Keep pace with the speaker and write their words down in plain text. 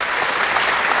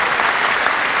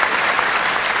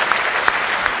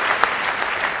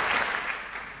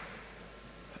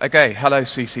Okay, hello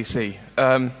CCC.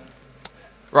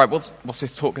 Right, what's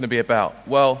this talk going to be about?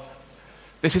 Well,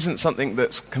 this isn't something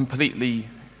that's completely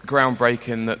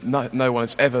groundbreaking that no one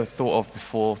has ever thought of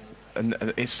before, and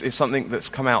it's something that's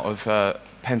come out of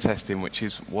pen testing, which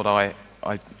is what I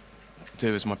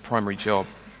do as my primary job.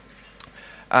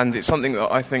 And it's something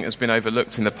that I think has been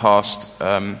overlooked in the past,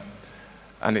 and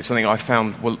it's something I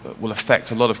found will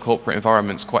affect a lot of corporate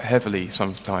environments quite heavily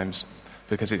sometimes,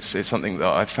 because it's something that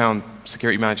I've found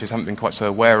security managers haven't been quite so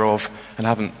aware of and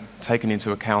haven't taken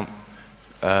into account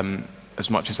as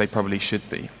much as they probably should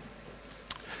be.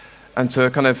 And to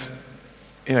kind of,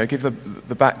 give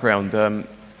the background,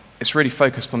 it's really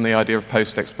focused on the idea of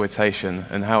post-exploitation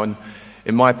and how,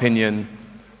 in my opinion,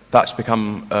 that's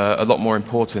become a lot more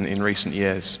important in recent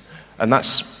years. And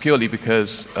that's purely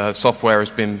because software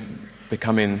has been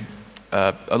becoming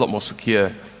a lot more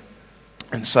secure.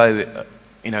 And so,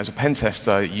 as a pen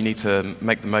tester, you need to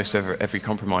make the most of every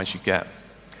compromise you get.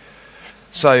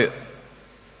 So,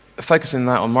 focusing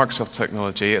that on Microsoft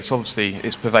technology,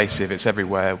 it's pervasive, it's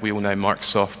everywhere. We all know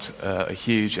Microsoft are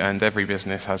huge, and every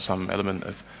business has some element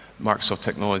of Microsoft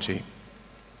technology.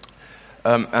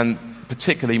 And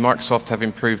particularly, Microsoft have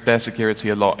improved their security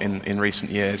a lot in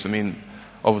recent years. I mean,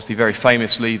 obviously, very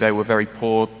famously, they were very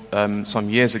poor some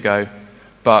years ago,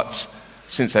 but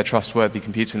since their Trustworthy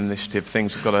Computing initiative,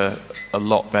 things have got a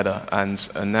lot better. And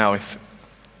now, if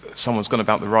someone's gone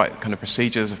about the right kind of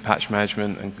procedures of patch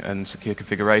management and secure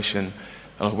configuration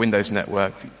on a Windows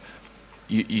network,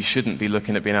 you shouldn't be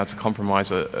looking at being able to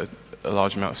compromise a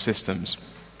large amount of systems.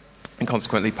 And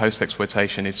consequently,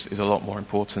 post-exploitation is a lot more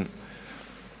important.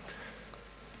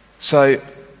 So,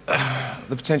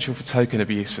 the potential for token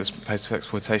abuse as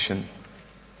post-exploitation.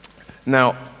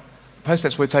 Now,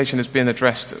 post-exploitation has been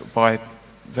addressed by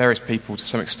various people to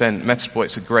some extent.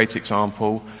 Metasploit's a great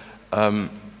example. And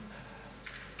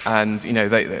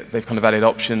they've kind of added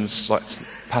options like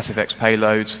passive X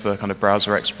payloads for kind of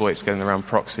browser exploits, getting around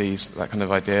proxies, that kind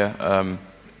of idea.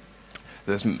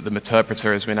 The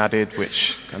Meterpreter has been added,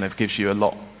 which kind of gives you a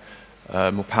lot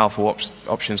more powerful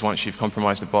options once you've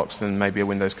compromised the box than maybe a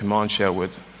Windows command shell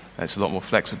would. It's a lot more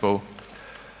flexible.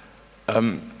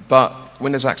 But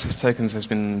Windows Access Tokens has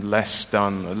been less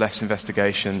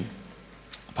investigation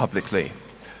publicly.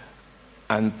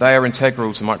 And they are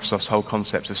integral to Microsoft's whole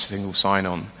concept of single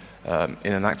sign-on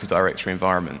in an Active Directory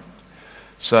environment.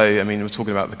 So, I mean, we're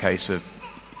talking about the case of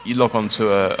you log onto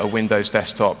a Windows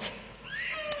desktop,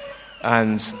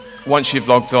 and once you've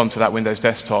logged on to that Windows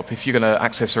desktop, if you're going to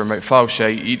access a remote file share,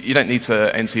 you don't need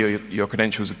to enter your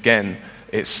credentials again.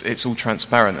 It's all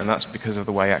transparent, and that's because of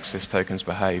the way access tokens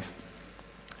behave.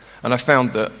 And I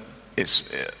found that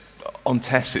on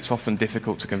tests, it's often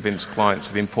difficult to convince clients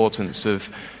of the importance of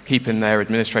keeping their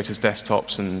administrators'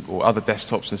 desktops or other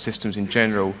desktops and systems in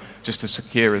general just as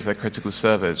secure as their critical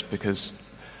servers, because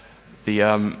the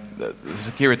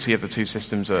security of the two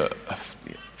systems are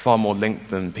far more linked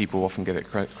than people often give it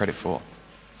credit for.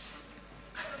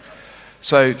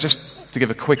 So just to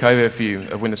give a quick overview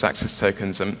of Windows Access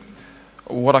Tokens,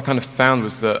 what I kind of found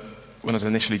was that when I was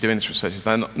initially doing this research is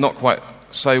they're not quite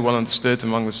so well understood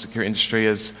among the security industry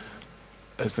as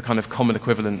the kind of common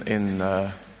equivalent in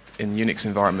Unix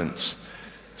environments.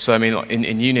 So, I mean,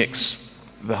 in Unix,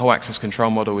 the whole access control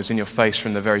model is in your face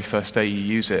from the very first day you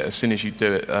use it. As soon as you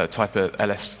do it, type a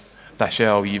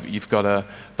ls-l, you've got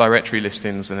directory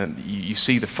listings, and then you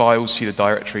see the files, see the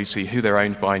directories, see who they're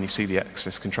owned by, and you see the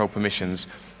access control permissions.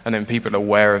 And then people are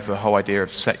aware of the whole idea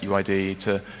of set UID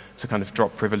to kind of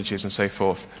drop privileges and so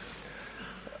forth.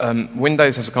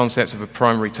 Windows has a concept of a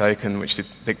primary token which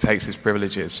dictates its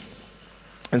privileges.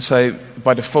 And so,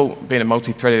 by default, being a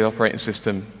multi-threaded operating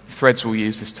system, threads will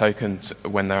use this token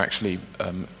when they're actually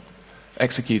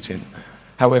executing.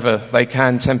 However, they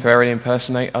can temporarily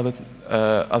impersonate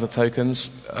other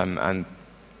tokens, and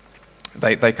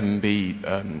they can be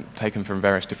taken from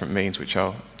various different means, which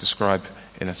I'll describe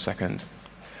in a second.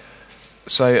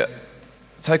 So,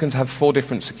 tokens have 4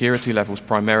 different security levels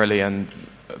primarily, and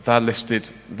they're listed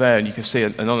there, and you can see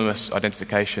anonymous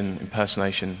identification,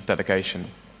 impersonation, delegation.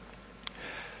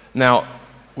 Now,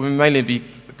 we're mainly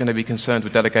going to be concerned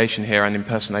with delegation here and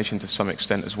impersonation to some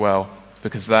extent as well,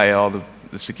 because they are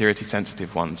the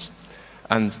security-sensitive ones.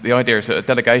 And the idea is that a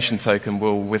delegation token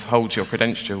will withhold your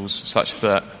credentials such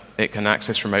that it can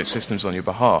access remote systems on your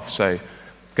behalf. So,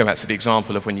 going back to the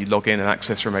example of when you log in and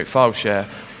access remote file share,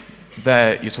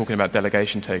 there you're talking about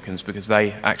delegation tokens because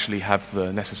they actually have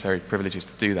the necessary privileges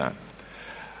to do that.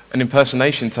 An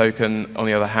impersonation token, on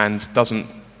the other hand, doesn't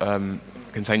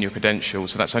contain your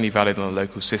credentials, so that's only valid on a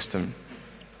local system.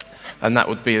 And that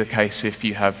would be the case if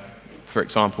you have, for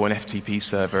example, an FTP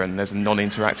server and there's a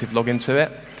non-interactive login to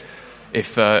it.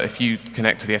 if you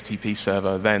connect to the FTP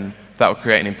server, then that will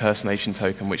create an impersonation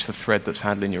token, which the thread that's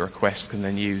handling your request can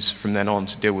then use from then on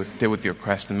to deal with the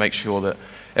request and make sure that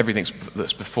everything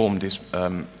that's performed is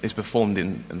performed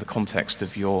in the context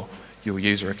of your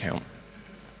user account.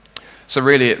 So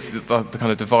really, it's the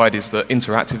kind of divide is that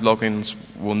interactive logins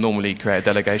will normally create a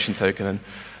delegation token, and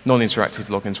non-interactive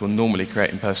logins will normally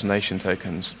create impersonation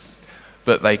tokens.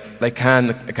 But they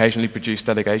can occasionally produce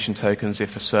delegation tokens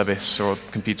if a service or a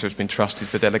computer has been trusted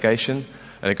for delegation.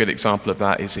 And a good example of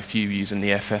that is if you use an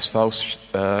EFS file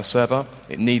server,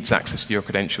 it needs access to your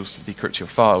credentials to decrypt your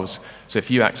files. So if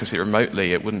you access it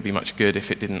remotely, it wouldn't be much good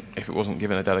if it wasn't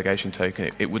given a delegation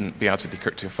token. It wouldn't be able to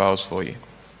decrypt your files for you.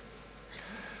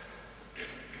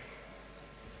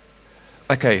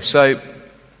 Okay, so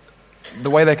the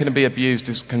way they can be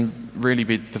abused can really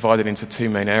be divided into two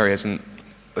main areas. And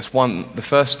the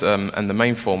first and the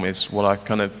main form is what I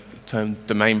kind of term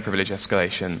domain privilege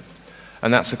escalation.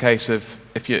 And that's a case of,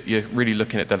 if you're really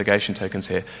looking at delegation tokens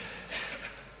here,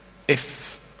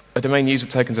 if a domain user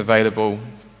token is available,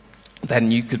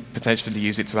 then you could potentially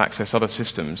use it to access other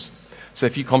systems. So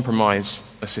if you compromise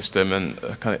a system, and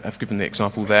I've given the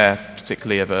example there,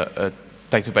 particularly of a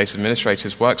database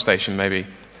administrator's workstation maybe,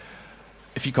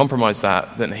 if you compromise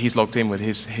that, then he's logged in with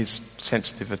his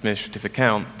sensitive administrative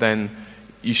account, then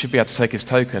you should be able to take his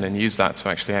token and use that to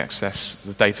actually access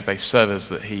the database servers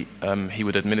that he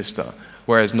would administer.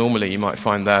 Whereas normally you might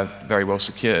find that very well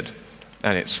secured,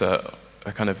 and it's a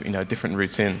kind of different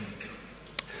route in.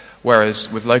 Whereas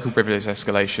with local privilege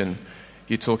escalation,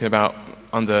 you're talking about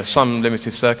under some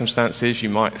limited circumstances, you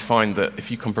might find that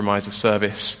if you compromise a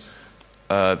service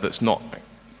that's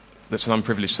an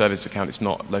unprivileged service account, it's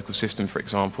not a local system, for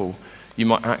example, you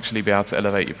might actually be able to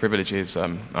elevate your privileges.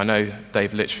 I know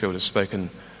Dave Litchfield has spoken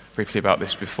briefly about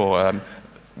this before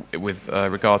with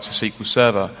regards to SQL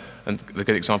Server, and the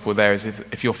good example there is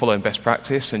if you're following best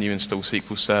practice and you install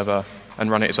SQL Server and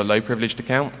run it as a low-privileged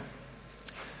account,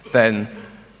 then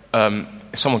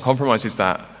if someone compromises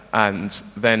that and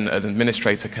then an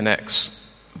administrator connects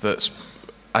that's,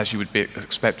 as you would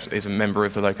expect, is a member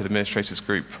of the local administrators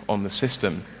group on the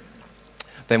system,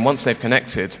 then once they've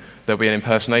connected, there'll be an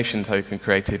impersonation token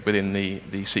created within the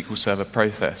SQL Server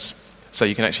process. So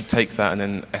you can actually take that and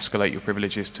then escalate your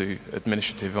privileges to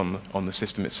administrative on the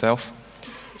system itself.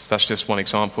 So that's just one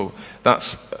example.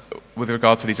 That's, with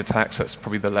regard to these attacks, that's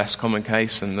probably the less common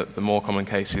case, and the more common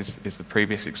case is the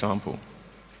previous example.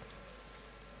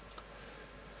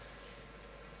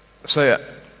 So,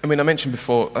 I mentioned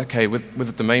before, okay, with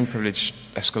the domain privilege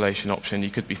escalation option, you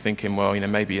could be thinking, well,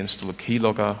 maybe install a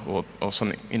keylogger or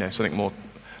something, something more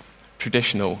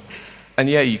traditional. And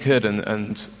yeah, you could.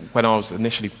 And when I was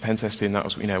initially pen testing, that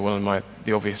was, one of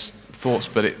the obvious thoughts.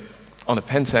 But on a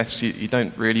pen test, you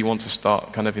don't really want to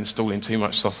start kind of installing too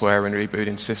much software and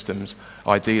rebooting systems.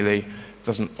 Ideally, it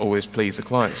doesn't always please the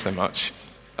client so much.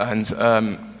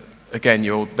 And again,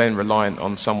 you're then reliant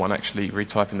on someone actually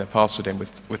retyping their password in.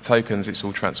 With tokens, it's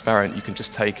all transparent. You can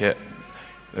just take it.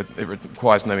 It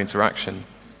requires no interaction.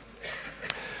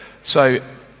 So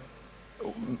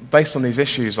based on these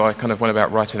issues, I kind of went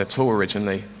about writing a tool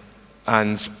originally.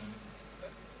 And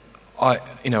I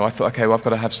thought, okay, well, I've got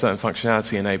to have certain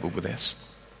functionality enabled with this.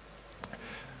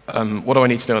 What do I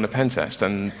need to do on a pen test?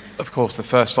 And of course, the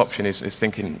first option is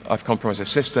thinking, I've compromised a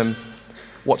system.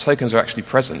 What tokens are actually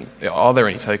present? Are there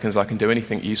any tokens I can do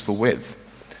anything useful with?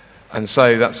 And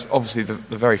so that's obviously the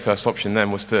very first option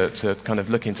then was to kind of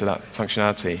look into that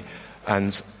functionality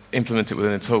and implement it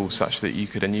within a tool such that you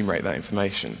could enumerate that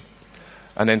information.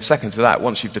 And then second to that,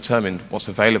 once you've determined what's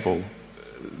available,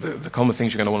 the common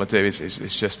things you're going to want to do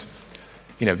is just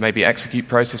maybe execute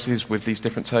processes with these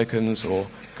different tokens or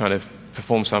kind of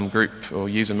perform some group or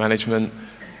user management.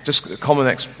 Just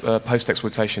common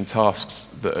post-exploitation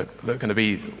tasks that are going to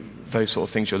be those sort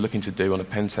of things you're looking to do on a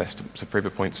pen test to prove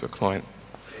a point to a client.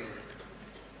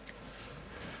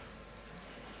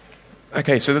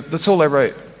 Okay, so the tool I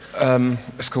wrote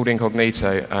is called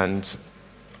Incognito, and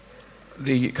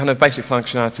the kind of basic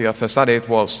functionality I first added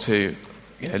was to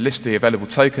list the available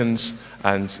tokens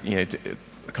and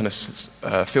kind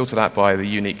of filter that by the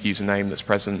unique username that's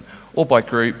present or by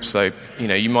group. So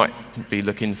you might be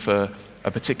looking for a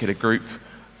particular group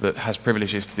that has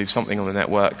privileges to do something on the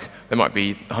network. There might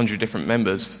be 100 different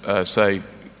members, so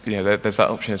there's that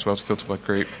option as well to filter by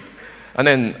group. And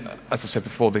then, as I said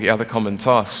before, the other common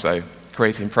tasks, so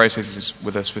creating processes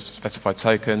with a specified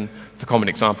token. The common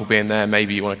example being there,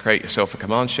 maybe you want to create yourself a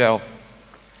command shell.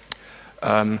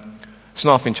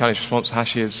 Snaffing challenge response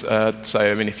hashes. So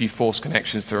if you force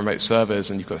connections to remote servers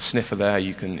and you've got a sniffer there,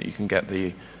 you can get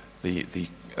the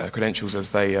credentials as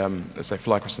they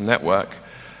fly across the network.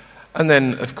 And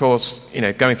then, of course,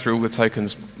 going through all the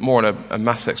tokens more on a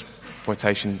mass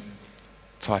exploitation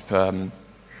type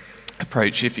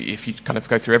approach. If you kind of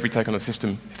go through every token on the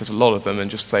system, if there's a lot of them,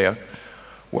 and just say,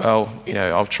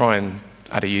 I'll try and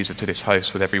add a user to this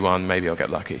host with everyone, maybe I'll get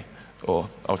lucky. Or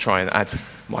I'll try and add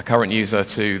my current user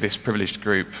to this privileged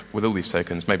group with all these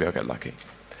tokens, maybe I'll get lucky.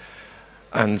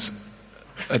 And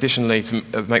additionally,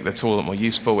 to make the tool a lot more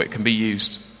useful, it can be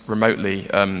used remotely,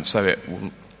 so it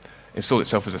will install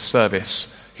itself as a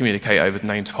service, communicate over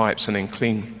named pipes, and then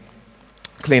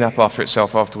clean up after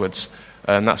itself afterwards.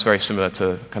 And that's very similar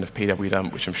to kind of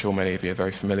pwdump, which I'm sure many of you are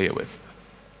very familiar with.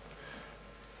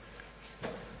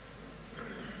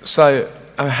 So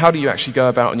how do you actually go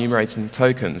about enumerating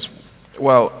tokens?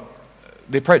 Well,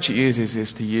 the approach it uses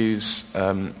is to use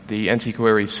the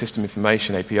NT-query system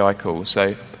information API call.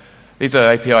 So these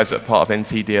are APIs that are part of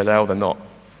NTDLL. They're not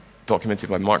documented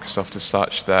by Microsoft as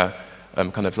such. They're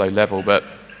kind of low level, but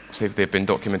see if they've been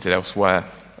documented elsewhere,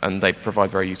 and they provide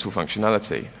very useful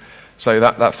functionality. So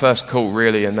that first call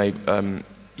really, and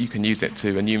you can use it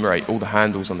to enumerate all the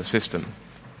handles on the system.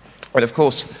 And of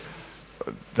course,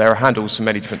 there are handles for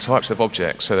many different types of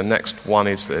objects. So the next one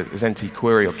is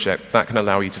NT-query object. That can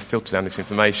allow you to filter down this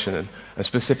information and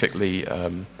specifically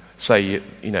say,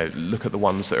 look at the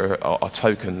ones that are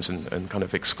tokens and kind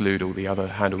of exclude all the other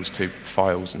handles to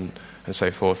files and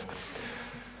so forth.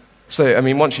 So,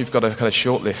 once you've got a kind of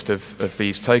short list of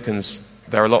these tokens,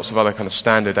 there are lots of other kind of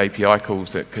standard API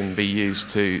calls that can be used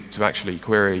to actually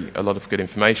query a lot of good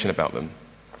information about them.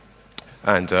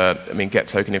 And, get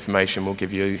token information will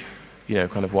give you,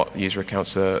 kind of what user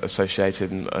accounts are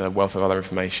associated and a wealth of other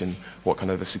information, what kind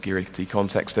of the security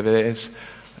context of it is.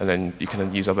 And then you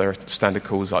can use other standard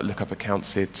calls like lookup account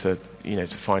SID to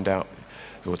find out,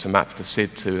 or to map the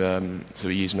SID to a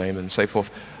username and so forth.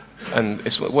 And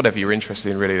it's whatever you're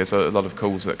interested in, really. There's a lot of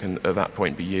calls that can, at that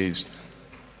point, be used.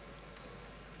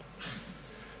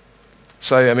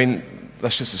 So,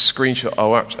 that's just a screenshot.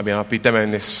 I'll be demoing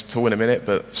this tool in a minute,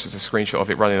 but it's just a screenshot of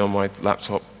it running on my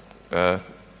laptop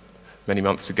many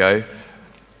months ago.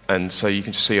 And so you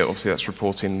can just see, obviously, that's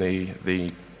reporting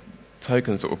the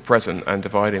tokens that were present and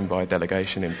dividing by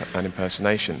delegation and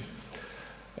impersonation.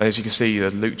 And as you can see,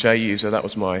 the Luke J user, that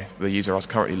was the user I was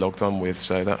currently logged on with,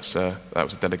 so that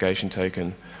was a delegation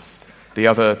token. The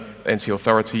other NT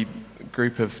authority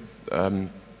group of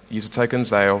user tokens,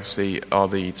 they obviously are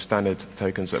the standard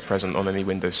tokens that are present on any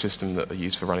Windows system that are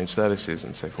used for running services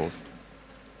and so forth.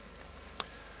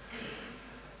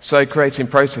 So creating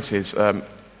processes.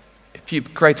 If you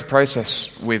create a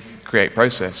process with create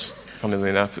process, funnily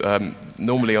enough,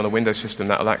 normally on a Windows system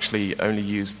that will actually only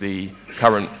use the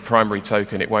current primary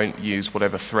token. It won't use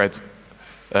whatever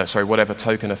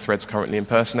token a thread's currently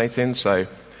impersonating. So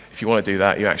if you want to do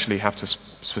that, you actually have to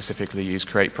specifically use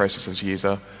create process as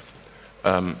user.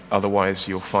 Otherwise,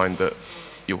 you'll find that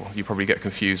you probably get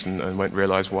confused and won't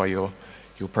realize why your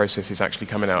process is actually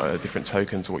coming out at a different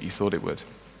token to what you thought it would.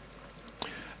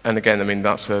 And again,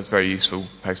 that's a very useful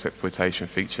post-exploitation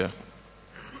feature.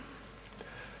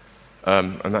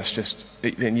 And that's just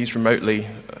being used remotely,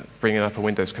 bringing up a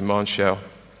Windows command shell.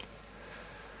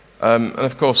 And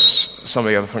of course, some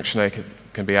of the other functionality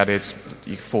can be added.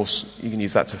 You can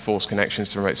use that to force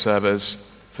connections to remote servers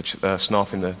for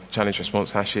snarfing the challenge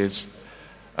response hashes.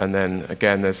 And then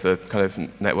again, there's the kind of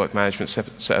network management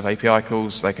set of API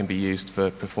calls. They can be used for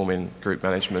performing group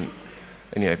management.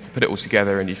 And put it all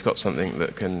together, and you've got something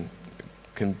that can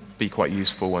be quite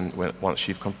useful once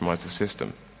you've compromised the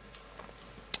system.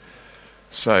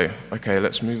 So, okay,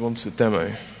 let's move on to the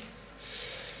demo.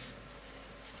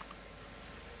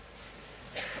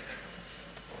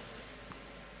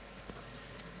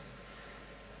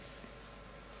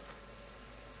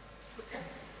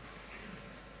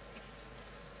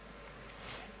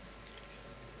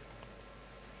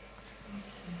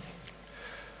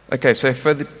 Okay, so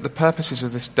for the purposes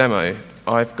of this demo,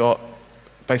 I'm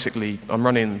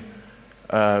running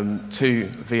 2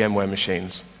 VMware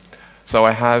machines. So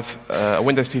I have a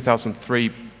Windows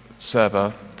 2003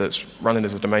 server that's running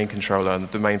as a domain controller, and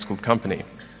the domain's called company.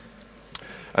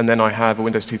 And then I have a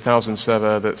Windows 2000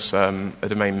 server that's a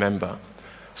domain member.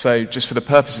 So just for the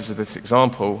purposes of this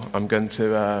example, I'm going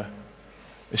to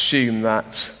assume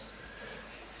that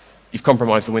you've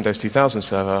compromised the Windows 2000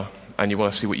 server and you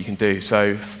want to see what you can do.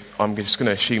 So I'm just going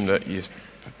to assume that you've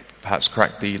perhaps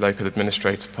cracked the local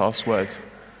administrator password,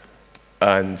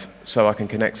 and so I can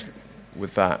connect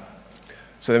with that.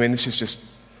 So this is just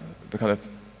the kind of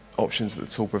options that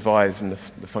the tool provides and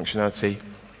the functionality.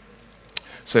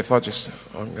 So if I'm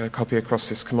going to copy across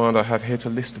this command I have here to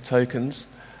list the tokens.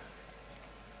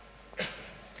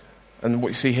 And what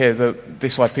you see here,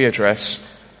 this IP address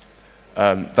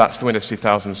That's the Windows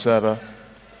 2000 server.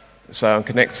 So I'm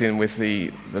connecting with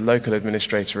the local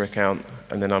administrator account,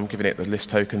 and then I'm giving it the list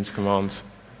tokens command.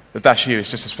 The -u is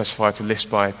just to specify to list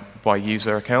by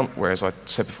user account, whereas I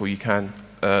said before you can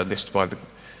list by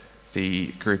the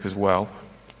group as well.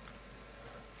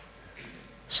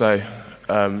 So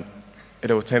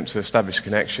it'll attempt to establish a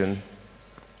connection.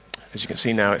 As you can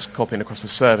see now, it's copying across the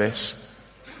service,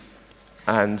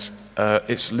 and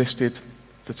it's listed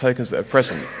the tokens that are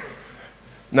present.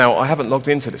 Now, I haven't logged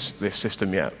into this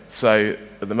system yet, so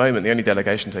at the moment, the only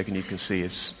delegation token you can see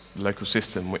is the local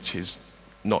system, which is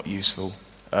not useful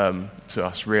to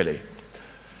us, really.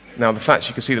 Now, the fact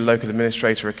you can see the local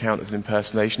administrator account as an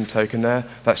impersonation token there,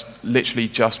 that's literally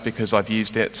just because I've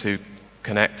used it to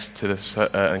connect to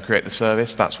and create the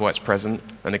service. That's why it's present.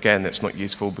 And again, it's not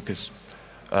useful because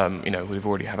we've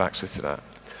already have access to that.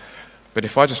 But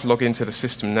if I just log into the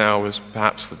system now as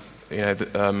perhaps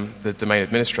the domain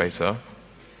administrator,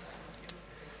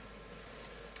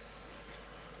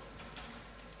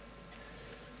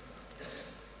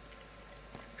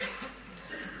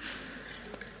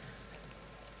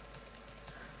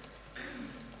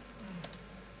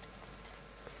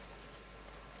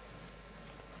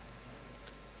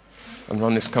 and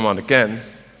run this command again,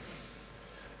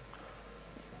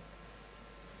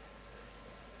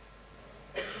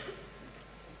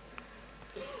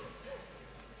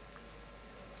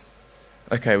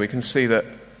 okay, we can see that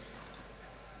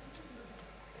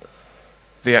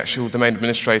the actual domain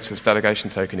administrator's delegation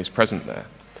token is present there.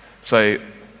 So,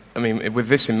 I mean, with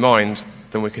this in mind,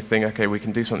 then we could think, okay, we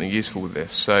can do something useful with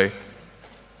this. So,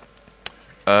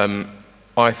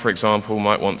 I, for example,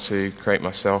 might want to create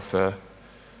myself a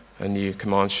new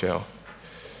command shell.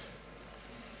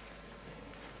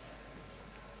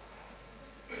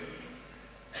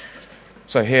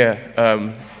 So here,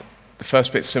 the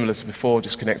first bit's similar to before,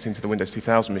 just connecting to the Windows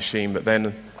 2000 machine, but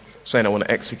then saying I want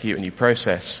to execute a new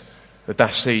process. The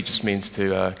 -c just means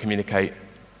to communicate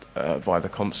via the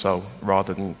console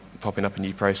rather than popping up a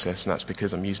new process, and that's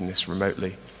because I'm using this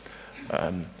remotely.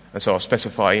 And so I'll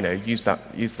specify, use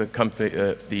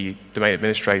the domain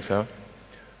administrator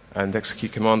and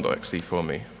execute command.exe for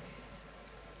me.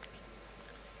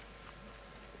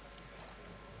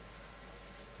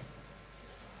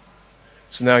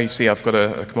 So now you see I've got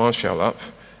a command shell up,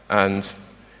 and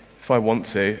if I want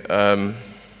to,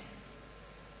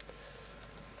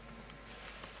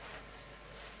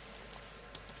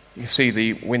 you see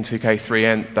the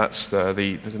Win2K3N, that's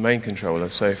the domain controller.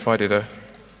 So if I did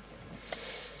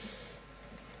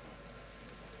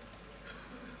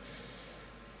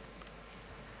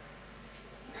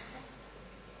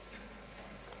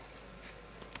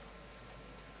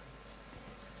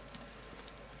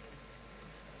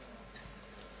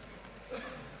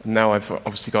now I've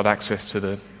obviously got access to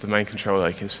the domain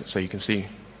controller, so you can see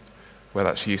where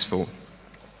that's useful.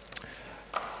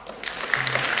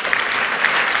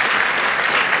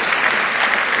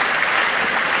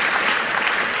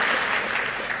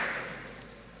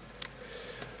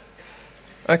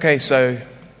 Okay, so,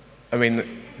 I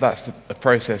mean, that's a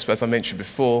process, but as I mentioned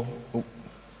before,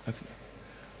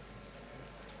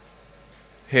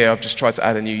 here I've just tried to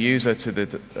add a new user to the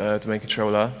domain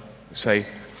controller, say,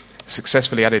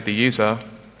 successfully added the user,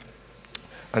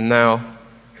 and now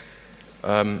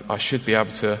I should be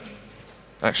able to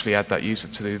actually add that user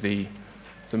to the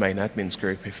domain admins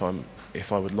group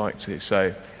if I would like to.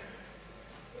 So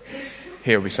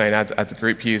here we'll be saying add the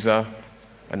group user,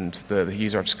 and the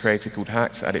user I've just created called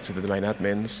Hacks, add it to the domain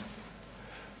admins.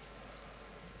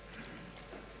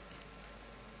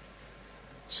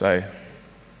 So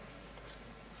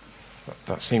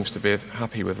that seems to be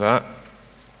happy with that.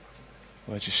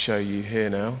 I'll just show you here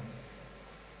now.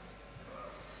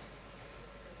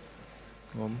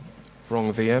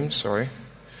 Wrong VM, sorry.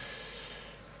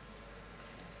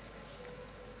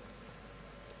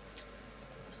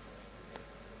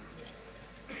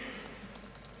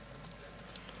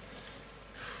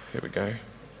 Here we go.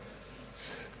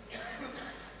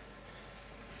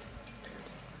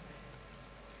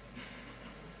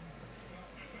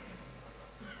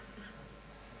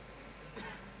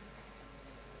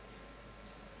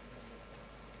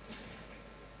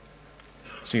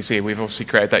 So you see, we've obviously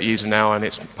created that user now, and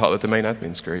it's part of the domain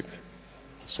admins group.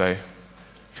 So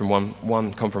from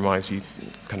one compromise, you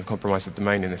kind of compromise the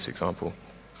domain in this example.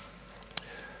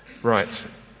 Right.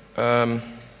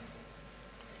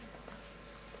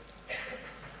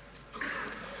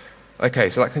 Okay,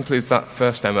 so that concludes that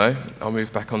first demo. I'll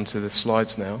move back onto the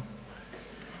slides now.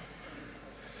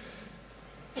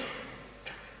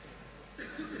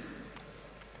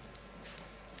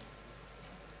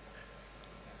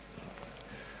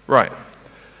 Right.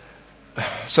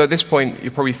 So at this point,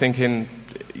 you're probably thinking,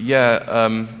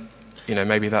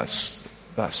 maybe that's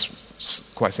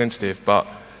quite sensitive, but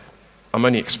I'm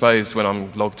only exposed when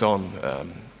I'm logged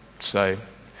on. So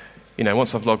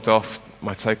once I've logged off,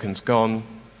 my token's gone.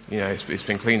 It's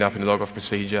been cleaned up in the log-off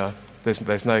procedure.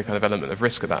 There's no kind of element of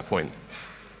risk at that point.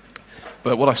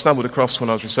 But what I stumbled across when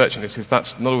I was researching this is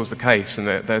that's not always the case, and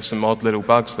there's some odd little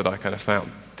bugs that I kind of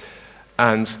found.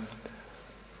 And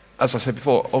as I said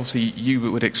before, obviously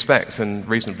you would expect, and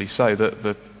reasonably so, that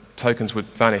the tokens would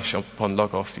vanish upon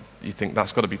log-off. You think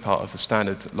that's got to be part of the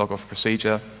standard log-off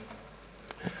procedure.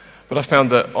 But I found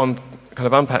that on kind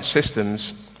of unpatched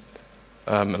systems,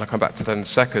 and I'll come back to that in a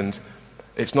second,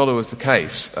 it's not always the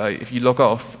case. If you log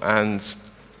off, and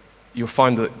you'll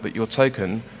find that your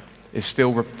token is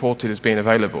still reported as being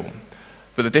available.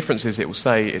 But the difference is it will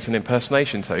say it's an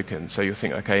impersonation token, so you'll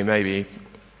think, okay, maybe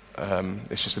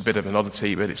it's just a bit of an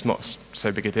oddity, but it's not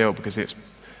so big a deal because it's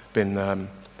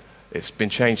been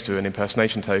changed to an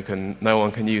impersonation token. No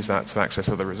one can use that to access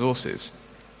other resources.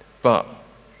 But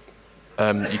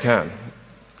you can.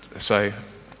 So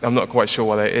I'm not quite sure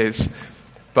why that is,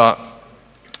 but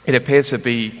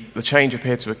the change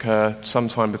appeared to occur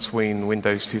sometime between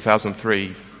Windows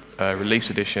 2003 Release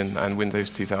Edition and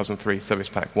Windows 2003 Service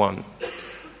Pack 1.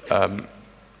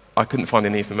 I couldn't find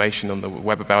any information on the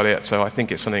web about it, so I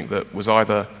think it's something that was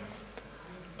either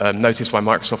noticed by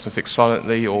Microsoft and fixed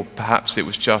silently, or perhaps it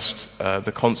was just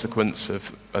the consequence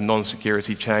of a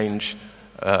non-security change,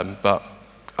 but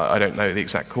I don't know the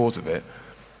exact cause of it.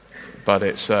 But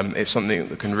it's something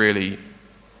that can really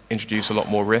introduce a lot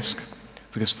more risk,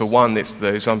 because for one, it's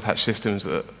those unpatched systems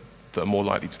that are more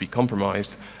likely to be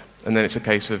compromised. And then it's a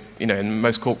case of, in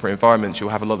most corporate environments, you'll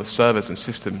have a lot of servers and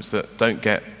systems that don't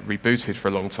get rebooted for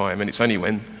a long time, and it's only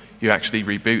when you actually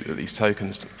reboot that these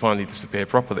tokens finally disappear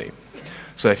properly.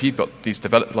 So if you've got these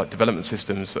development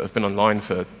systems that have been online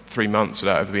for 3 months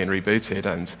without ever being rebooted,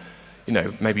 and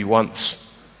maybe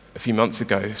once a few months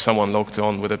ago someone logged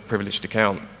on with a privileged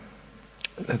account,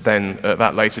 then at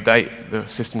that later date the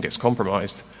system gets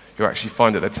compromised, you'll actually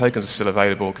find that their tokens are still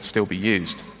available, could still be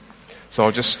used. So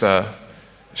I'll just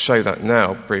show that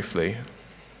now briefly.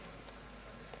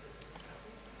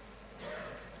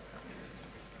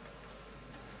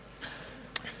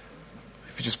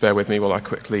 If you just bear with me while I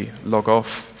quickly log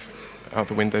off out of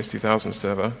the Windows 2000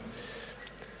 server.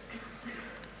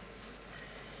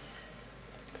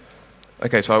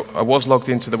 Okay, so I was logged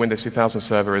into the Windows 2000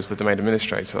 server as the domain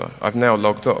administrator. I've now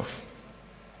logged off.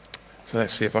 So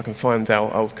let's see if I can find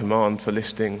our old command for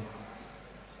listing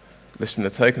the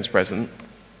tokens present.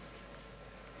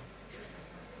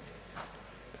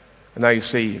 And now you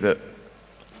see that,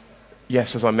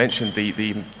 yes, as I mentioned,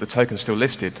 the token's still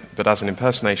listed, but as an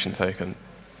impersonation token.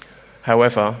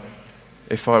 However,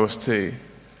 if I was to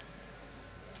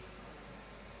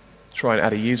try and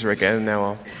add a user again, now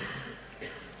I'll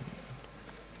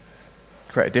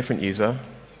create a different user.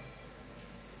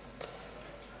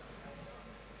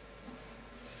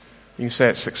 You can say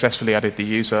it's successfully added the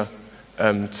user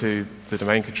to the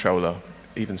domain controller,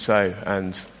 even so.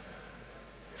 And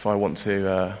if I want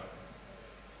to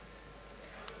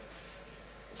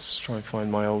let's try and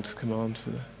find my old command for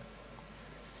the.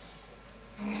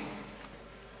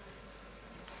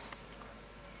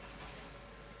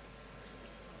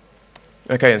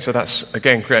 Okay, and so that's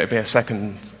again created me a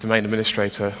second domain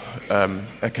administrator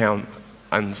account,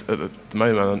 and at the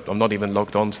moment I'm not even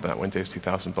logged on to that Windows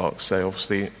 2000 box. So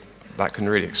obviously that can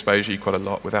really expose you quite a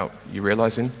lot without you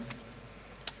realizing.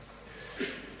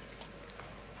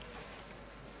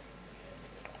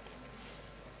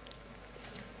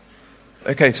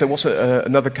 Okay, so what's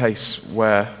another case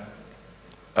where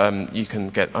you can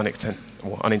get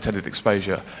unintended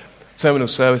exposure? Terminal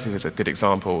services is a good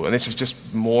example, and this is just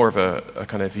more of a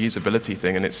kind of usability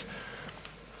thing. And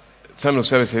terminal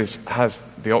services has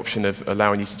the option of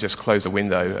allowing you to just close a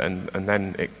window, and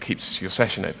then it keeps your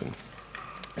session open.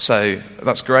 So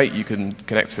that's great. You can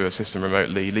connect to a system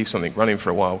remotely, leave something running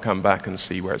for a while, come back and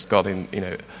see where it's got in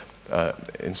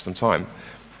some time.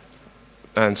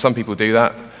 And some people do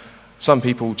that. Some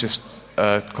people just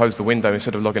close the window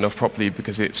instead of logging off properly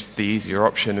because it's the easier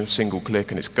option and single click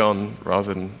and it's gone,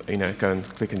 rather than go and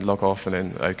click and log off and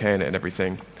then OK in it and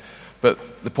everything. But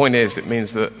the point is, it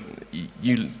means that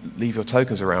you leave your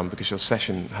tokens around because your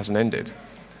session hasn't ended.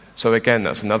 So again,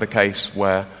 that's another case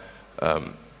where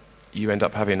you end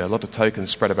up having a lot of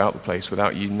tokens spread about the place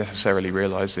without you necessarily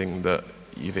realizing that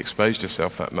you've exposed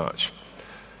yourself that much.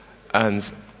 And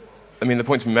I mean, the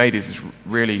point to be made is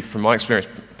really, from my experience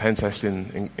pen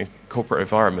testing in corporate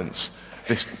environments,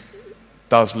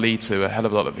 does lead to a hell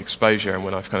of a lot of exposure, and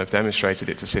when I've kind of demonstrated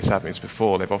it to sysadmins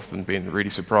before, they've often been really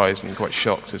surprised and quite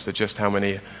shocked as to just how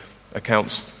many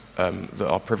accounts that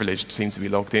are privileged seem to be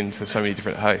logged into so many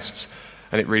different hosts,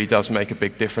 and it really does make a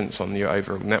big difference on your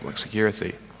overall network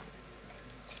security.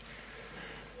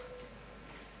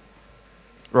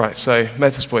 Right, so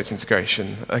Metasploit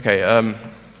integration. Okay,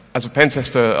 as a pen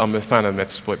tester, I'm a fan of the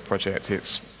Metasploit project.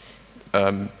 It's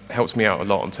helps me out a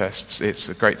lot on tests. It's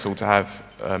a great tool to have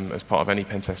as part of any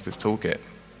pen tester's toolkit.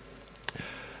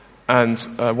 And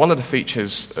one of the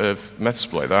features of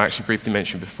Metasploit that I actually briefly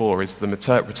mentioned before is the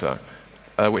Meterpreter,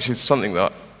 which is something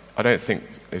that I don't think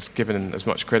is given as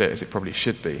much credit as it probably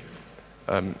should be.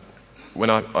 When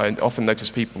I often notice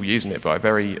people using it, but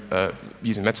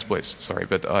using Metasploit,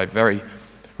 but I very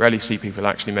rarely see people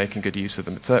actually making good use of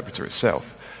the Meterpreter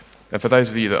itself. And for those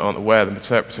of you that aren't aware, the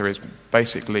Meterpreter is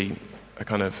basically a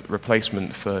kind of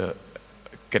replacement for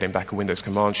getting back a Windows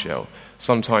command shell.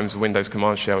 Sometimes the Windows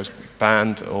command shell is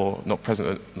banned or not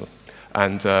present,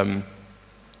 and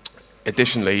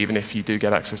additionally, even if you do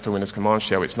get access to Windows command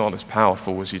shell, it's not as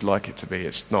powerful as you'd like it to be.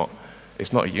 It's not a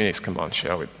Unix command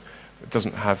shell. It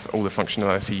doesn't have all the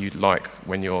functionality you'd like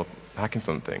when you're hacking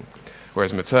something.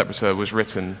 Whereas Meterpreter was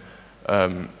written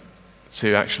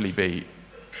to actually be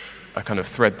a kind of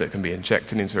thread that can be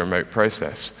injected into a remote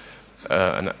process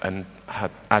and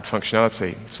add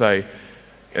functionality.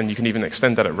 And you can even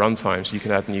extend that at runtime, so you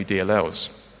can add new DLLs,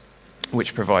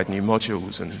 which provide new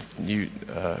modules and new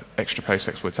extra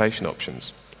post-exploitation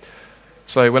options.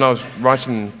 So when I was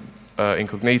writing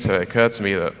Incognito, it occurred to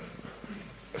me that,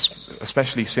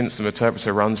 especially since the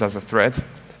Meterpreter runs as a thread,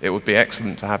 it would be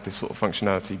excellent to have this sort of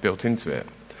functionality built into it,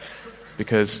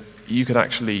 because you could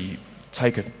actually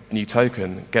take a new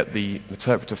token, get the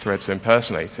Meterpreter thread to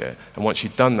impersonate it, and once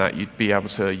you'd done that, you'd be able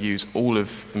to use all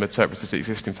of the Meterpreter's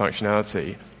existing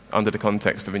functionality under the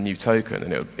context of a new token,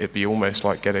 and it'd be almost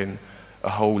like getting a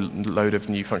whole load of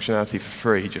new functionality for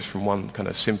free just from one kind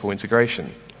of simple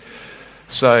integration.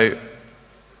 So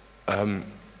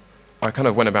I kind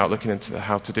of went about looking into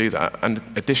how to do that, and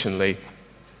additionally,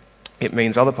 it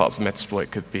means other parts of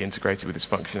Metasploit could be integrated with this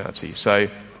functionality. So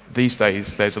these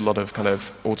days, there's a lot of kind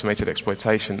of automated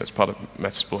exploitation that's part of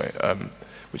Metasploit,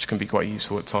 which can be quite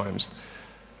useful at times.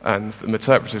 And the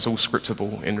Meterpreter is all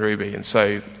scriptable in Ruby, and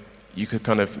so you could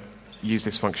kind of use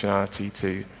this functionality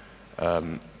to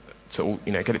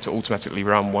get it to automatically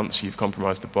run once you've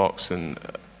compromised the box, and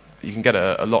you can get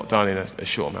a lot done in a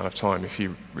short amount of time if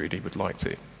you really would like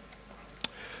to.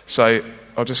 So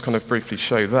I'll just kind of briefly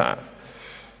show that.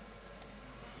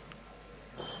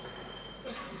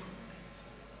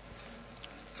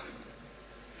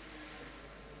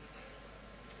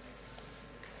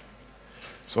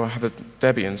 So I have a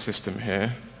Debian system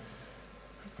here,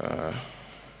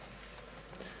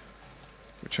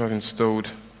 which I've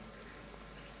installed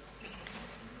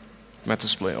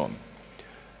Metasploit on.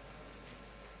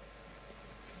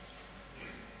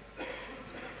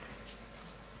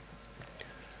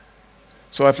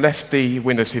 So I've left the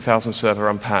Windows 2000 server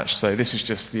unpatched, so this is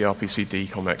just the RPC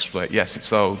DCOM exploit. Yes,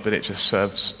 it's old, but it just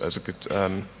serves as a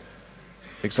good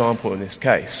example in this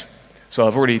case. So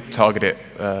I've already targeted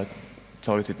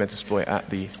Metasploit at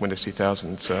the Windows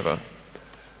 2000 server,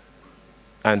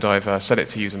 and I've set it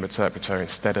to use a Meterpreter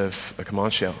instead of a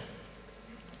command shell.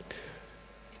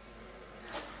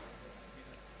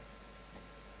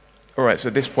 All right, so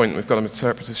at this point, we've got a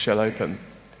Meterpreter shell open,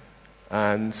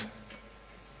 and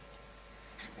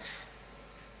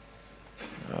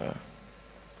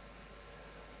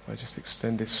I just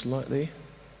extend this slightly.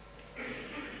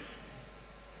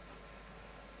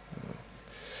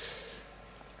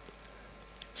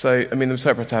 So, I mean, the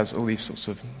Meterpreter has all these sorts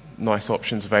of nice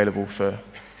options available for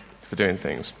doing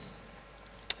things.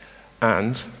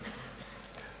 And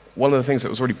one of the things that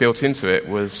was already built into it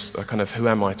was a kind of who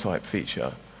am I type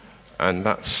feature. And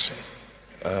that's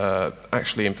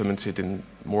actually implemented in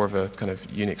more of a kind of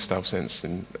Unix-style sense,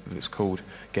 and it's called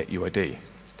getUID.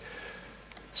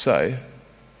 So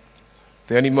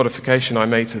the only modification I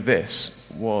made to this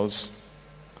was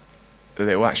that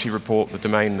it will actually report the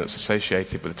domain that's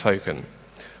associated with the token.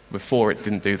 Before it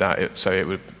didn't do that, so it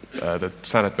would the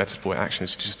standard Metasploit action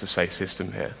is just to say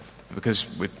system here, because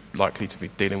we're likely to be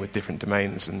dealing with different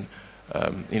domains, and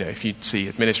if you see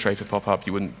administrator pop up,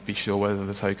 you wouldn't be sure whether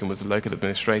the token was the local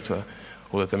administrator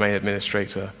or the domain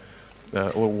administrator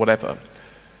or whatever.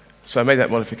 So I made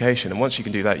that modification, and once you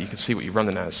can do that, you can see what you're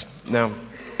running as. Now,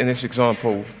 in this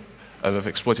example, I've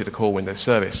exploited a core Windows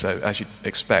service, so as you'd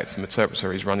expect, the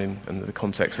Meterpreter is running in the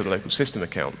context of the local system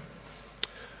account.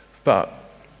 But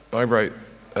I wrote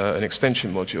an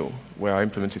extension module where I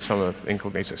implemented some of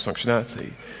Incognito's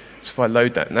functionality. So if I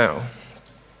load that now,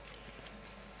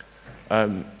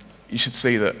 you should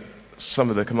see that some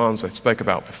of the commands I spoke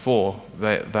about before,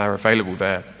 they're available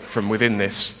there from within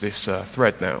this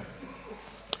thread now.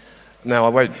 Now, I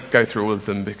won't go through all of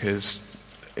them because,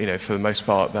 for the most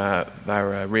part,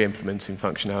 they're re-implementing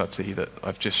functionality that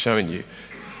I've just shown you.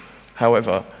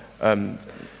 However,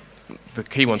 the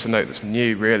key one to note that's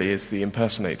new, really, is the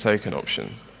impersonate token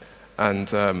option.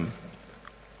 And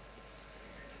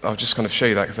I'll just kind of show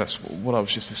you that because that's what I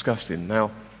was just discussing.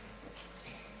 Now,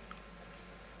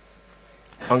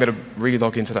 I'm going to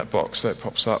re-log into that box so it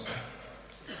pops up.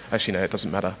 Actually, no, it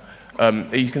doesn't matter.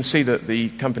 You can see that the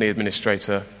company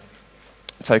administrator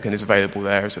token is available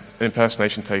there as an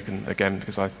impersonation token, again,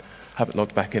 because I haven't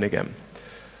logged back in again.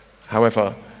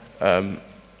 However,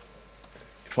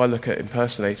 if I look at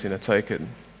impersonating a token,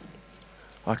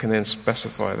 I can then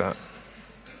specify that.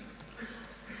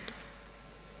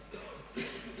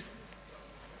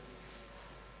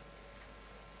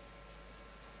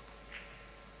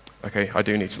 Okay, I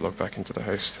do need to log back into the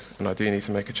host, and I do need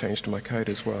to make a change to my code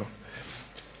as well.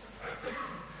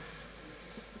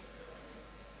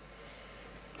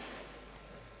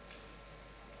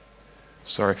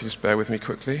 Sorry, if you just bear with me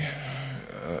quickly.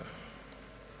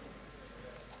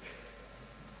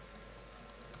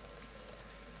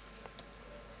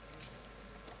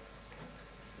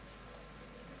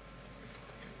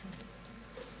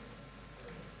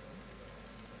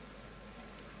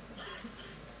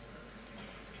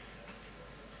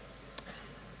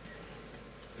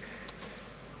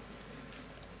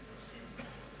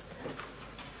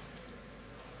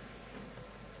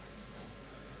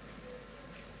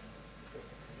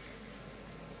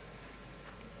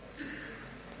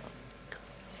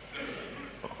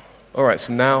 All right,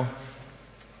 so now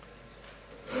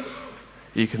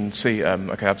you can see,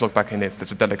 okay, I've logged back in,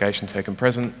 there's a delegation token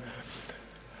present.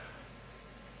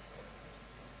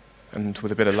 And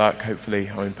with a bit of luck, hopefully,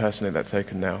 I'll impersonate that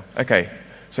token now. Okay,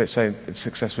 so it's saying it's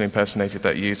successfully impersonated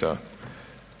that user.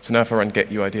 So now if I run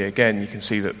getUID again, you can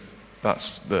see that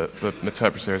that's the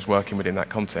interpreter is working within that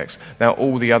context. Now,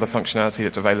 all the other functionality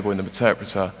that's available in the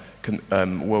interpreter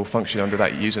will function under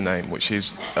that username, which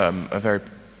is a very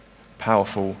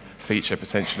powerful feature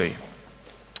potentially.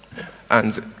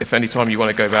 And if any time you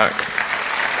want to go back,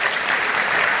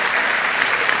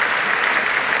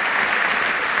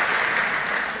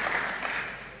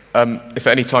 if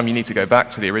at any time you need to go back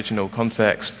to the original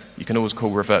context, you can always call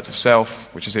revert to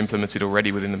self, which is implemented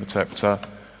already within the interpreter.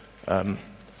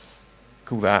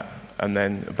 Call that, and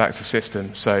then back to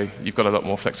system. So you've got a lot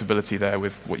more flexibility there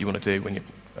with what you want to do when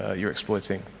you're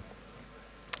exploiting.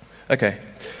 Okay,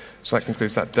 so that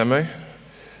concludes that demo.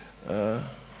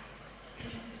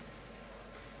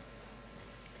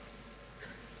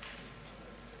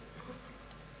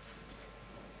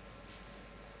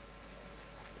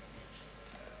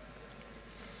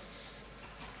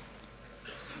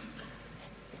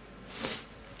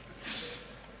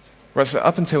 Right, so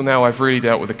up until now, I've really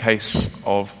dealt with a case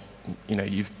of,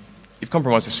 you've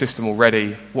compromised the system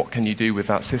already. What can you do with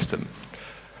that system?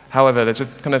 However, there's a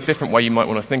kind of different way you might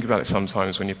want to think about it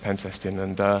sometimes when you're pen testing,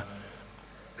 and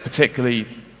particularly,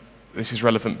 this is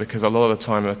relevant because a lot of the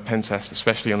time a pen test,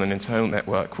 especially on an internal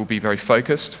network, will be very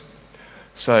focused.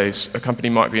 So a company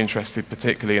might be interested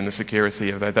particularly in the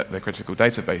security of their critical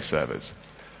database servers.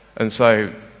 And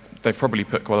so they've probably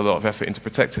put quite a lot of effort into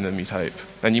protecting them, you'd hope.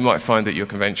 And you might find that your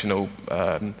conventional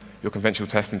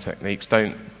testing techniques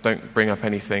don't bring up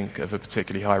anything of a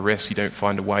particularly high risk. You don't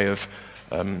find a way of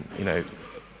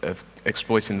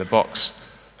exploiting the box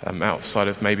outside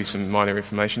of maybe some minor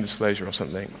information disclosure or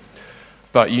something.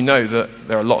 But you know that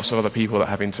there are lots of other people that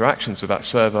have interactions with that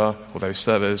server or those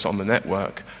servers on the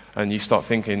network, and you start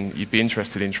thinking you'd be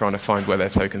interested in trying to find where their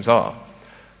tokens are.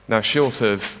 Now, short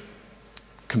of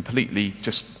completely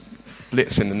just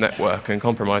blitzing the network and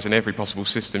compromising every possible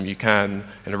system you can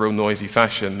in a real noisy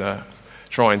fashion,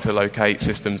 trying to locate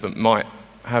systems that might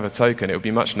have a token, it would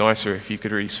be much nicer if you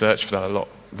could really search for that a lot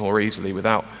more easily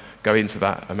without going into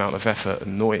that amount of effort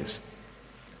and noise.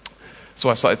 So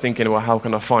I started thinking, well, how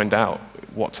can I find out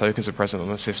what tokens are present on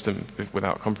the system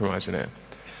without compromising it?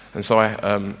 And so I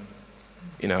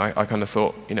kind of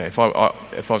thought, if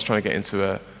I was trying to get into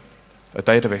a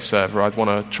database server, I'd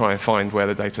want to try and find where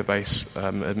the database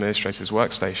administrator's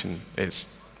workstation is,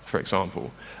 for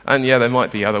example. And yeah, there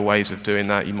might be other ways of doing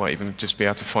that. You might even just be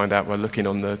able to find out by looking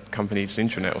on the company's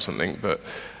intranet or something. But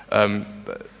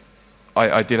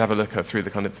I did have a look through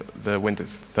the kind of the Windows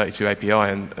 32 API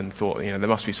and thought, there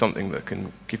must be something that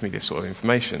can give me this sort of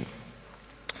information.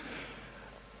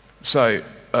 So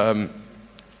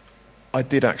I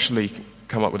did actually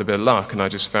come up with a bit of luck, and I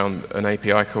just found an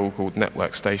API call called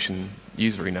Network Station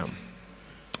User Enum.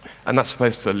 And that's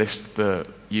supposed to list the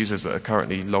users that are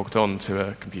currently logged on to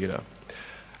a computer.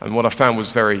 And what I found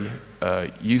was very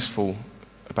useful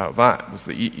about that was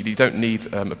that you don't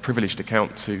need a privileged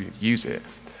account to use it.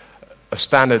 A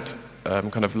standard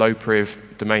kind of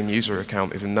low-priv domain user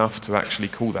account is enough to actually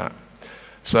call that.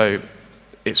 So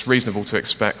it's reasonable to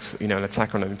expect, an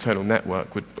attacker on an internal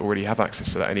network would already have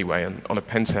access to that anyway, and on a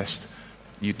pen test,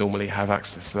 you'd normally have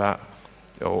access to that.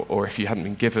 Or if you hadn't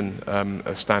been given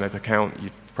a standard account,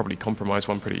 you'd probably compromise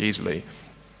one pretty easily.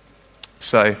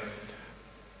 So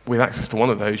with access to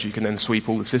one of those, you can then sweep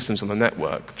all the systems on the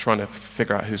network, trying to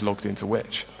figure out who's logged into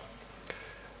which.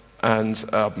 And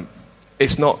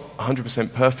it's not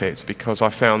 100% perfect, because I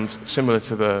found, similar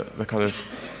to the kind of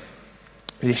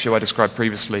the issue I described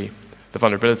previously, the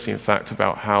vulnerability, in fact,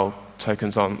 about how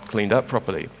tokens aren't cleaned up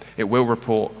properly, it will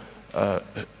report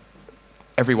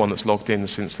everyone that's logged in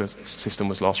since the system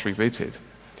was last rebooted.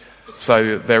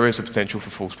 So there is a potential for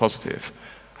false positive.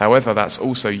 However, that's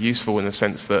also useful in the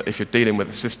sense that if you're dealing with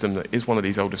a system that is one of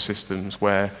these older systems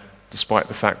where, despite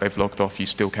the fact they've logged off, you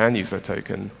still can use their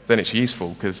token, then it's useful,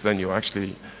 because then you're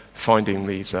actually finding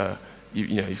these,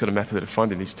 you've got a method of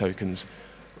finding these tokens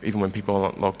even when people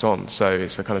aren't logged on. So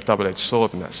it's a kind of double-edged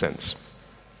sword in that sense.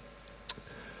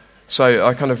 So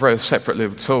I kind of wrote a separate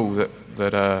little tool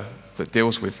that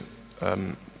deals with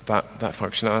that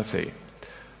functionality.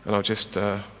 And I'll just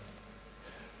try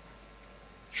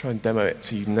and demo it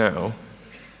to you now.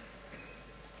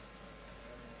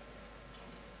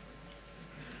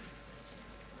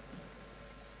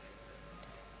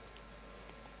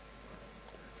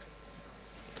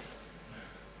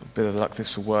 A bit of luck,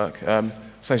 this will work.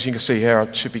 So as you can see here,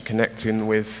 I should be connecting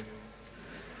with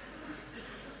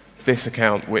this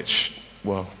account, which,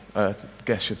 well, I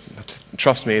guess you'd have to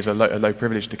trust me, is a low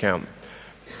privileged account.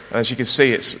 As you can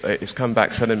see, it's come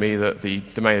back telling me that the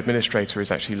domain administrator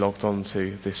is actually logged on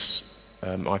to this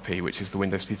IP, which is the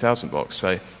Windows 2000 box.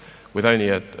 So with only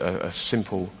a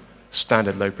simple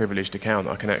standard low privileged account,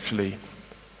 I can actually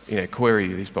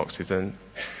query these boxes. And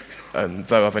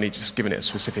though I've only just given it a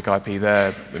specific IP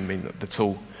there, I mean, the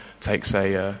tool takes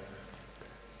a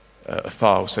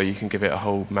file, so you can give it a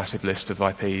whole massive list of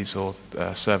IPs or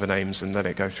server names and let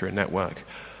it go through a network.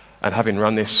 And having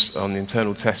run this on the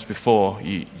internal test before,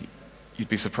 you'd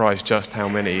be surprised just how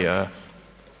many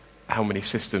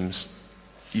systems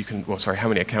you can, how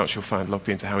many accounts you'll find logged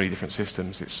into how many different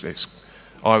systems.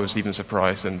 I was even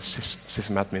surprised, and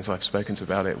system admins I've spoken to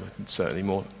about it were certainly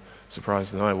more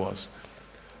surprised than I was.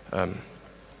 And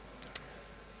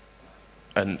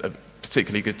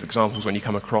particularly good examples when you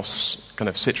come across kind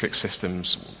of Citrix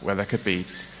systems where there could be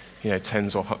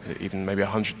tens or even maybe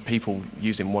 100 people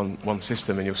using one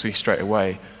system, and you'll see straight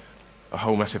away a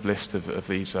whole massive list of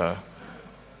these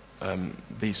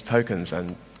tokens,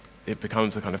 and it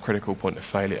becomes a kind of critical point of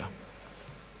failure.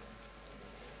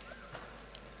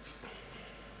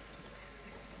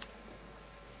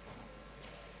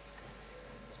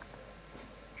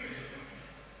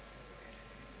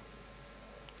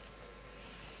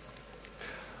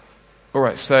 All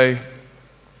right, so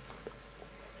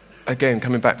again,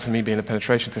 coming back to me being a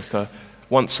penetration tester,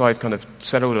 once I'd kind of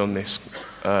settled on this,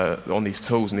 on these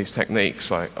tools and these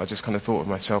techniques, I just kind of thought of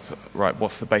myself, right,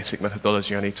 what's the basic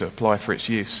methodology I need to apply for its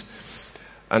use?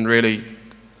 And really,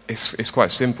 it's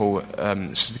quite simple.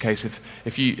 It's just a case of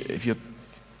if you're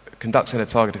conducting a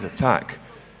targeted attack,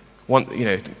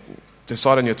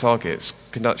 decide on your targets,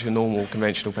 conduct your normal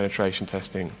conventional penetration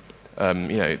testing.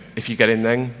 If you get in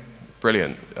then,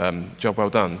 brilliant, job well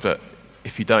done. But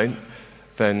if you don't,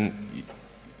 then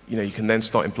you can then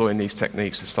start employing these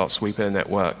techniques to start sweeping a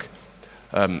network.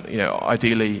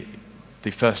 Ideally,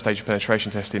 the first stage of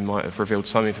penetration testing might have revealed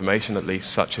some information at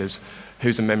least, such as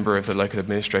who's a member of the local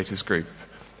administrators group.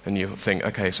 And you think,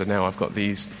 okay, so now I've got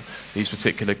these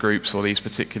particular groups or these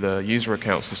particular user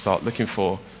accounts to start looking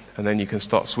for, and then you can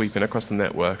start sweeping across the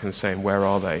network and saying, where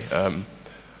are they?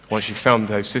 Once you've found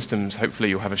those systems, hopefully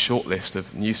you'll have a short list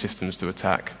of new systems to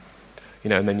attack,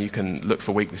 and then you can look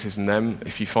for weaknesses in them.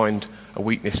 If you find a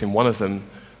weakness in one of them,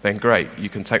 then great. You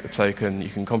can take the token, you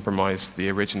can compromise the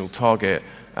original target,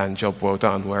 and job well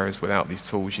done, whereas without these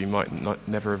tools you might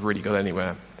never have really got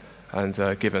anywhere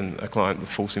and given a client the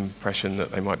false impression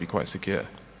that they might be quite secure.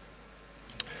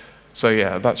 So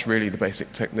yeah, that's really the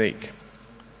basic technique.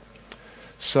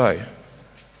 So,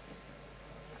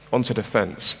 on to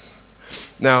defense.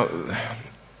 Now,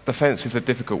 defense is a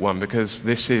difficult one because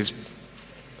this is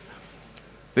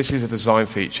a design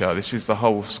feature. This is the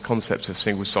whole concept of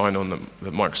single sign-on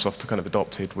that Microsoft kind of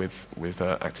adopted with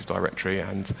Active Directory,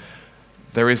 and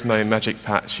there is no magic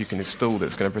patch you can install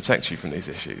that's going to protect you from these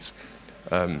issues.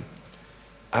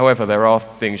 However, there are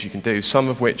things you can do, some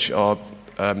of which are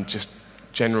just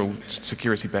general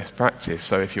security best practice.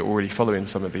 So if you're already following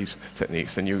some of these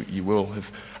techniques, then you will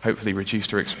have hopefully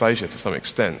reduced your exposure to some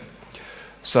extent.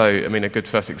 So, I mean, a good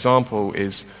first example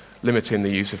is limiting the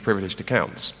use of privileged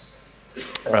accounts.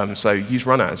 So use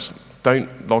run as.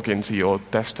 Don't log into your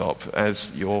desktop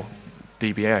as your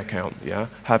DBA account. Yeah,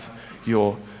 have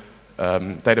your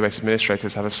database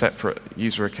administrators have a separate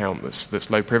user account that's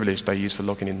low privilege they use for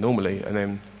logging in normally, and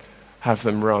then have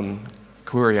them run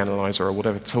Query Analyzer or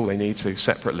whatever tool they need to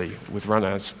separately with run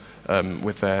as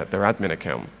with their admin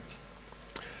account.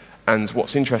 And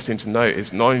what's interesting to note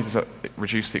is not only does that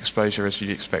reduce the exposure as you'd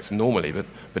expect normally,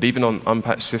 but even on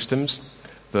unpatched systems,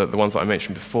 the ones that I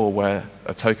mentioned before where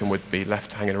a token would be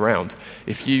left hanging around,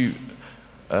 if you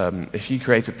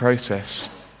create a process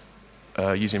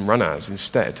using run as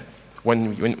instead,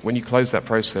 when you close that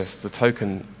process, the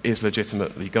token is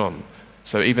legitimately gone.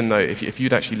 So even though if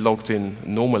you'd actually logged in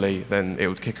normally, then it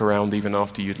would kick around even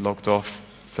after you'd logged off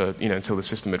for until the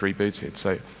system had rebooted.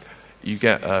 So you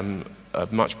get a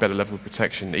much better level of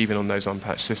protection even on those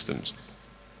unpatched systems.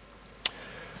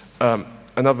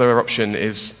 Another option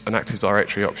is an Active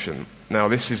Directory option. Now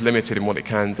this is limited in what it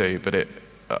can do, but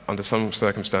under some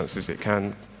circumstances it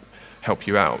can help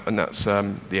you out, and that's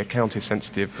the account is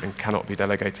sensitive and cannot be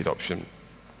delegated option.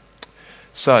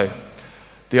 So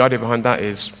the idea behind that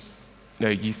is,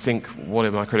 you think, what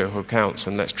are my critical accounts,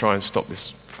 and let's try and stop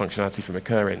this functionality from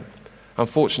occurring.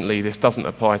 Unfortunately, this doesn't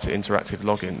apply to interactive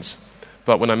logins.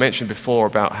 But when I mentioned before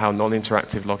about how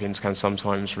non-interactive logins can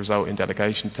sometimes result in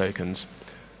delegation tokens,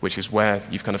 which is where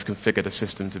you've kind of configured a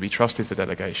system to be trusted for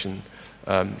delegation,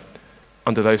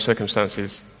 under those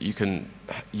circumstances, you can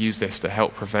use this to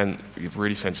help prevent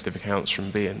really sensitive accounts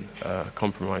from being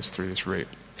compromised through this route.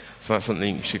 So that's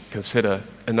something you should consider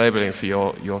enabling for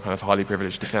your kind of highly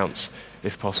privileged accounts,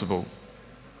 if possible.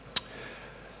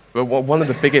 But one of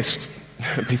the biggest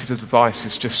pieces of advice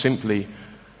is just simply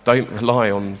don't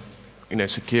rely on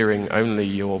securing only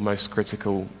your most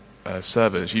critical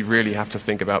servers. You really have to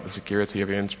think about the security of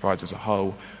your enterprise as a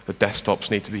whole. The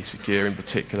desktops need to be secure in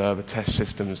particular, the test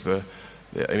systems,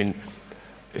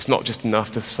 it's not just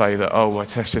enough to say that, my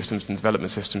test systems and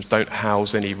development systems don't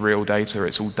house any real data,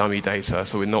 it's all dummy data,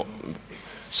 so we're not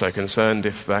so concerned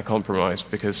if they're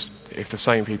compromised, because if the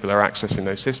same people are accessing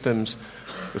those systems,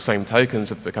 the same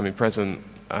tokens are becoming present,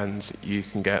 and you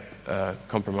can get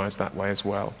compromised that way as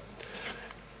well.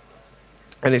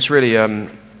 And it's really, a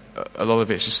lot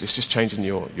of it's just changing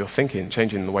your thinking,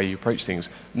 changing the way you approach things.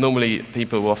 Normally,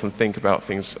 people will often think about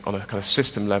things on a kind of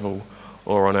system level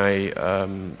or on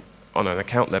an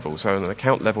account level. So on an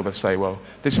account level, they say, well,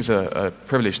 this is a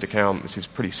privileged account, this is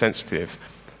pretty sensitive,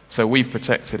 so we've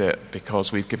protected it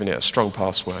because we've given it a strong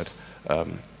password.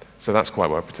 So that's quite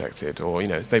well protected. Or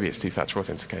maybe it's two-factor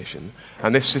authentication.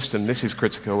 And this system, this is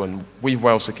critical, and we've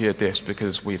well secured this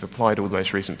because we've applied all the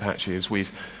most recent patches,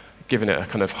 we've given it a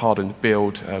kind of hardened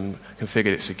build,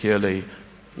 configured it securely.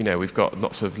 We've got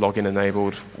lots of login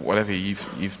enabled, whatever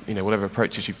whatever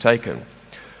approaches you've taken.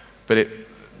 But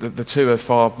the two are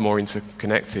far more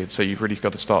interconnected, so you've really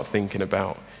got to start thinking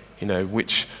about,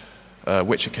 which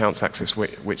accounts access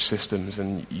which systems,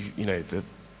 and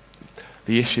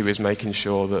the issue is making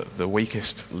sure that the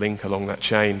weakest link along that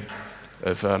chain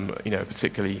of a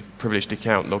particularly privileged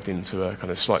account logged into a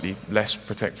kind of slightly less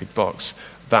protected box,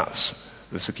 that's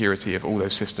the security of all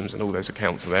those systems and all those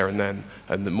accounts there and then.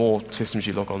 And the more systems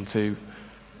you log onto,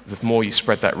 the more you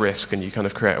spread that risk, and you kind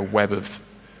of create a web of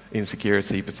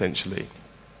insecurity potentially.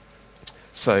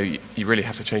 So you really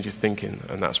have to change your thinking,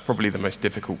 and that's probably the most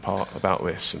difficult part about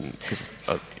this, because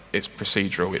it's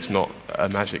procedural, it's not a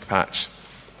magic patch.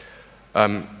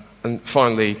 And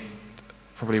finally,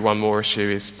 probably one more issue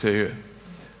is to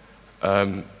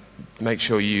make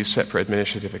sure you use separate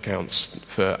administrative accounts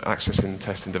for accessing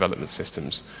test and development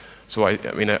systems. So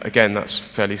again, that's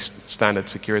fairly standard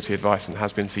security advice and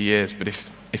has been for years, but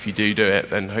if you do it,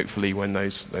 then hopefully when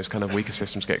those kind of weaker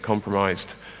systems get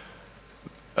compromised,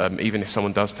 even if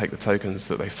someone does take the tokens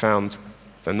that they found,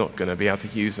 they're not going to be able to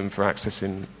use them for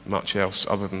accessing much else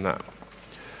other than that.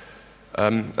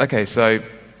 Okay, so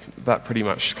that pretty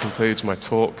much concludes my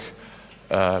talk.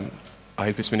 I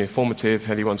hope it's been informative. If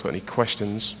anyone's got any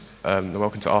questions, they're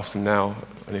welcome to ask them now,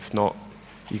 and if not,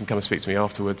 you can come and speak to me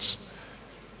afterwards.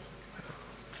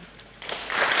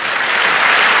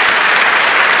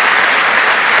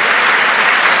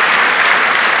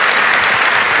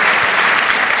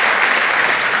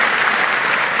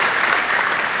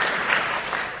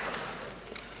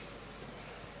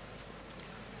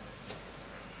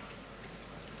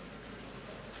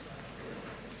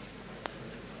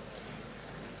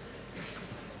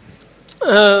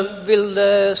 will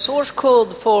the source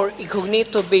code for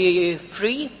Incognito be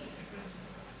free?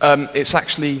 It's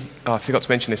actually, I forgot to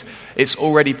mention this, it's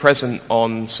already present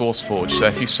on SourceForge, so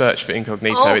if you search for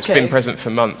Incognito, it's been present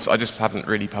for months. I just haven't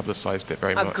really publicized it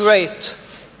very much. Great.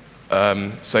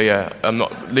 So yeah, I'm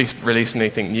not releasing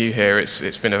anything new here,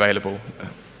 it's been available.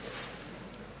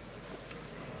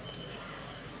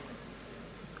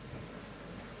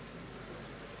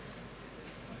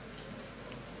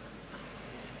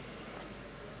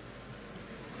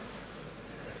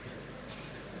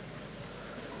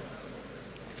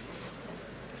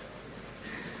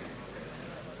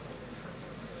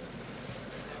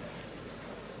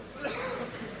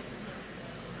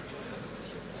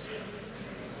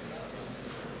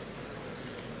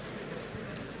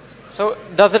 So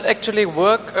does it actually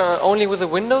work only with a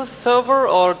Windows server,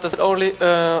 or does it only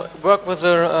work with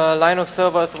a Linux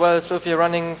server as well? So if you're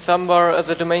running Samba as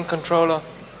a domain controller?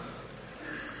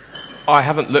 I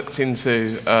haven't looked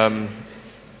into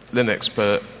Linux,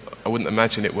 but I wouldn't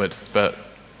imagine it would. But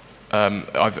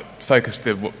I've focused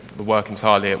the work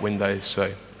entirely at Windows,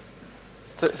 so...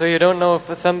 So you don't know if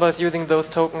Samba is using those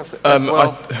tokens as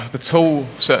well? The tool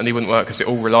certainly wouldn't work because it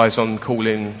all relies on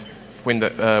calling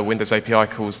Windows API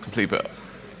calls completely,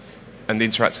 and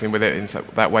interacting with it in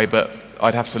that way. But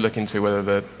I'd have to look into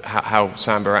whether how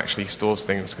Samba actually stores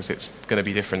things, because it's going to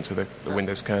be different to the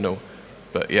Windows kernel.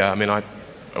 But yeah, I mean, I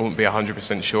wouldn't be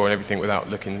 100% sure on everything without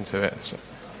looking into it. So.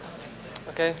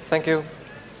 Okay, thank you.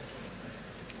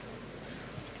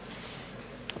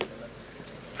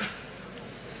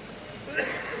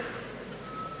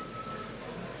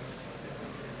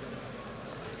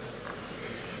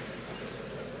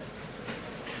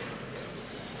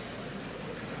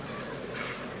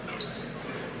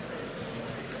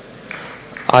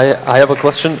 I have a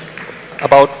question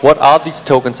about what are these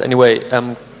tokens anyway.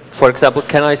 For example,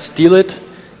 can I steal it,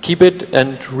 keep it,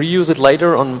 and reuse it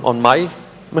later on my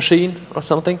machine or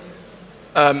something?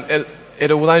 It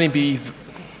will only be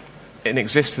in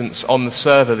existence on the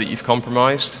server that you've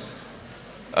compromised.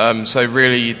 So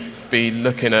really be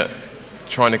looking at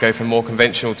trying to go for more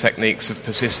conventional techniques of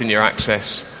persisting your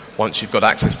access once you've got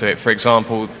access to it. For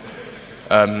example,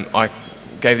 I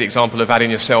gave the example of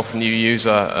adding yourself a new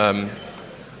user.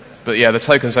 But yeah, the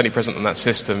token's only present on that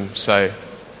system, so...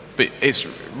 But it's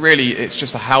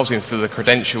just a housing for the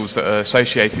credentials that are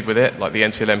associated with it, like the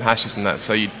NTLM hashes and that,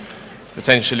 so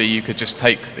potentially you could just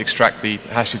extract the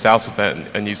hashes out of it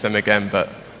and use them again, but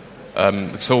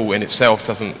the tool in itself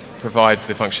doesn't provide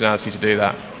the functionality to do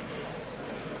that.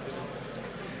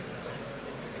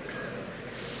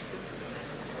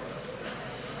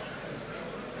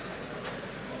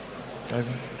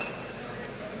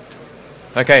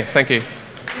 Okay, thank you.